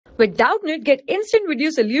With Doubtnut, get instant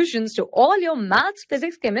video solutions to all your maths,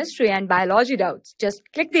 physics, chemistry, and biology doubts. Just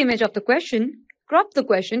click the image of the question, crop the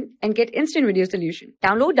question, and get instant video solution.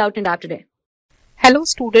 Download Doubtnut app today. Hello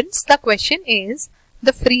students, the question is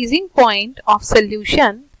the freezing point of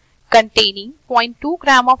solution containing 0.2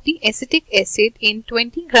 gram of the acetic acid in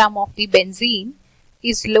 20 gram of the benzene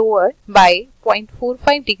is lowered by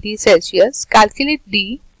 0.45 degrees Celsius. Calculate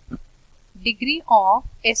the degree of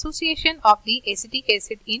association of the acetic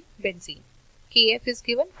acid in benzene. Kf is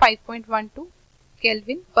given 5.12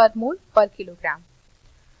 Kelvin per mole per kilogram.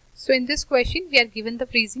 So in this question we are given the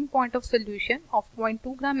freezing point of solution of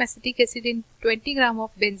 0.2 gram acetic acid in 20 gram of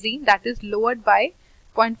benzene, that is lowered by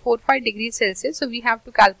 0.45 degrees Celsius. So we have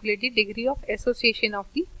to calculate the degree of association of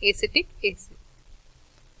the acetic acid.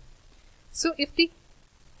 So if the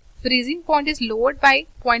freezing point is lowered by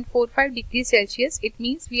 0.45 degrees Celsius, it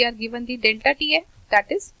means we are given the delta TF,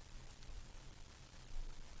 that is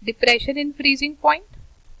depression in freezing point,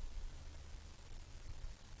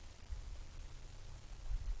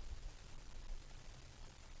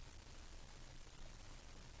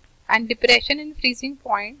 and depression in freezing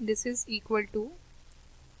point, this is equal to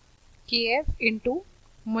Kf into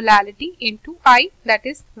molality into I, that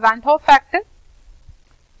is Van Hoff factor.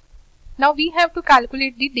 Now we have to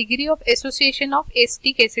calculate the degree of association of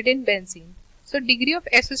acetic acid in benzene. So degree of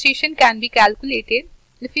association can be calculated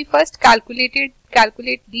if we first calculate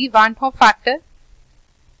the Van Hoff factor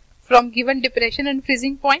from given depression and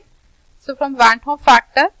freezing point. So from Van Hoff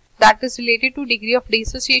factor, that is related to degree of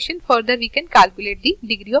dissociation, further we can calculate the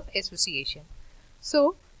degree of association.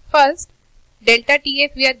 So first delta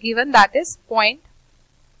TF we are given, that is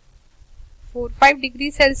 0.45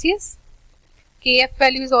 degrees Celsius. Kf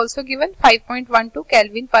value is also given 5.12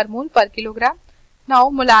 Kelvin per mole per kilogram. Now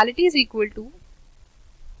molality is equal to,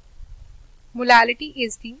 molality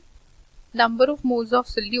is the number of moles of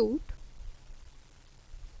solute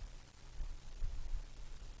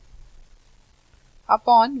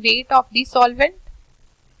upon weight of the solvent,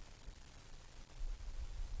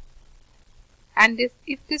 and if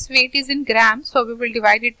this weight is in grams, so we will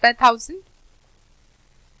divide it by 1000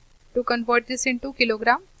 to convert this into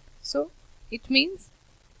kilogram. So it means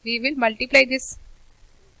we will multiply this,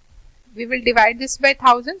 we will divide this by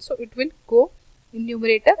 1000, so it will go in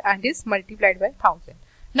numerator and is multiplied by 1000.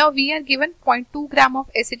 Now we are given 0.2 gram of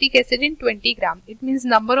acetic acid in 20 gram. It means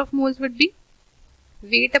number of moles would be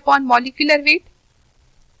weight upon molecular weight.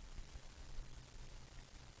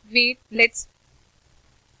 Let's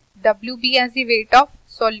WB as the weight of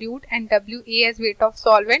solute and WA as weight of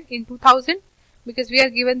solvent in 2000, because we are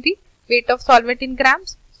given the weight of solvent in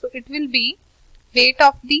grams. So it will be weight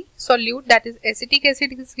of the solute, that is acetic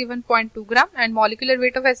acid, is given 0.2 gram and molecular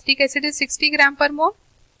weight of acetic acid is 60 gram per mole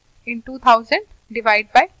in 2000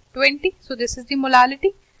 divided by 20. So this is the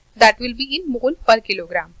molality, that will be in mole per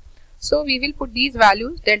kilogram. So we will put these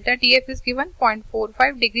values. Delta TF is given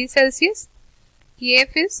 0.45 degrees Celsius.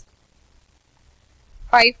 Kf is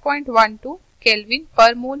 5.12 Kelvin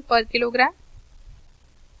per mole per kilogram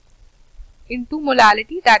into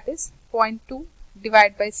molality, that is 0.2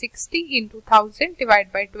 divided by 60 into 1000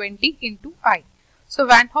 divided by 20 into I. So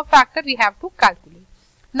Van Hoff factor we have to calculate.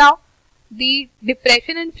 Now the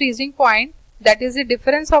depression and freezing point, that is the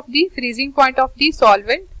difference of the freezing point of the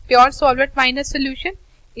solvent, pure solvent minus solution.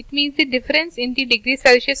 It means the difference in the degree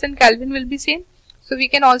Celsius and Kelvin will be same. So we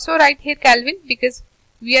can also write here Kelvin, because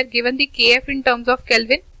we are given the Kf in terms of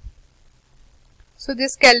Kelvin. So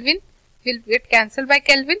this Kelvin will get cancelled by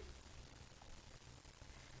Kelvin,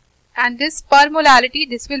 and this per molality,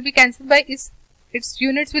 this will be cancelled by its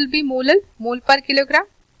units will be mole per kilogram,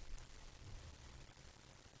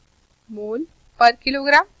 mole per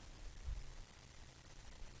kilogram.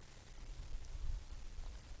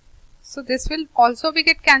 So this will also be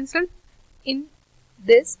get cancelled. In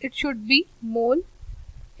this it should be mole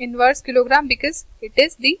inverse kilogram, because it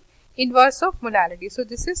is the inverse of molality. So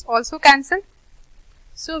this is also cancelled.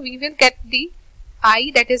 So we will get the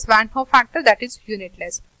I, that is Van Hoff factor, that is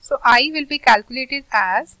unitless. So I will be calculated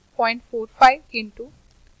as 0.45 into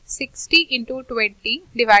 60 into 20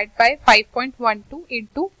 divided by 5.12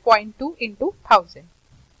 into 0.2 into 1000.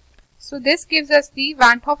 So this gives us the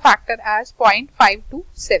Van Hoff factor as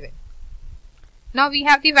 0.527. Now we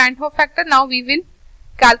have the Van Hoff factor. Now we will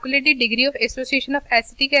calculate the degree of association of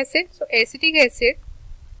acetic acid. So acetic acid,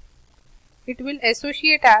 it will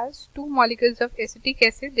associate as two molecules of acetic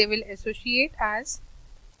acid. They will associate as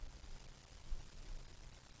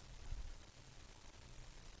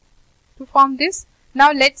to form this.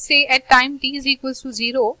 Now let's say at time t is equals to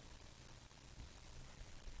 0,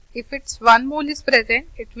 if it's 1 mole is present,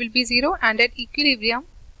 it will be 0, and at equilibrium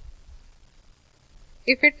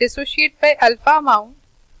if it dissociate by alpha amount,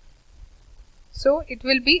 so it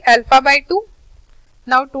will be alpha by 2.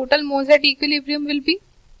 Now total moles at equilibrium will be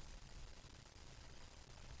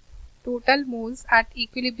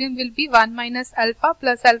 1 minus alpha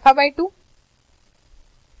plus alpha by 2.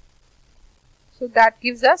 So that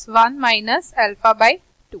gives us 1 minus alpha by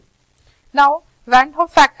 2. Now Van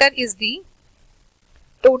Hoff factor is the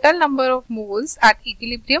total number of moles at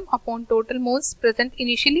equilibrium upon total moles present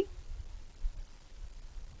initially.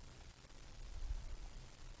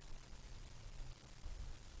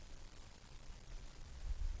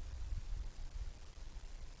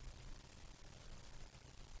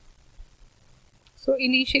 So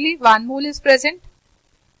initially 1 mole is present.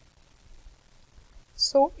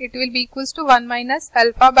 So it will be equals to 1 minus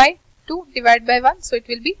alpha by 2 divided by 1. So it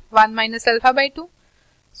will be 1 minus alpha by 2.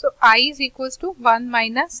 So I is equals to 1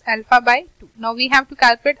 minus alpha by 2. Now we have to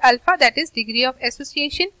calculate alpha, that is degree of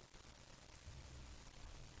association.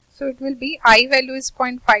 So it will be I value is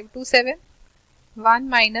 0.527, 1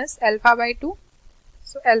 minus alpha by 2.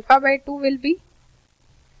 So alpha by 2 will be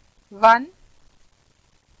 1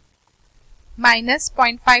 minus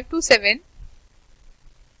 0.527,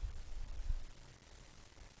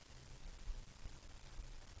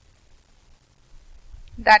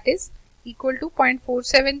 that is equal to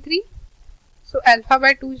 0.473. So alpha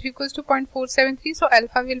by 2 is equals to 0.473. So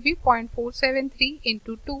alpha will be 0.473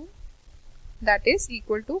 into 2, that is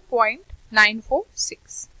equal to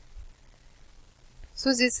 0.946. So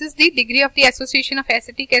this is the degree of the association of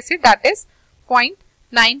acetic acid, that is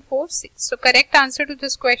 0.946. So correct answer to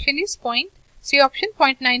this question is C option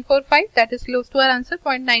 0.945, that is close to our answer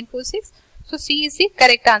 0.946. So C is the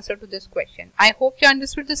correct answer to this question. I hope you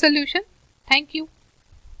understood the solution. Thank you.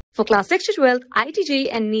 For class 6 to 12, IIT JEE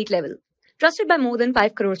and NEET level. Trusted by more than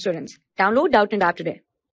 5 crore students. Download Doubtnut app today.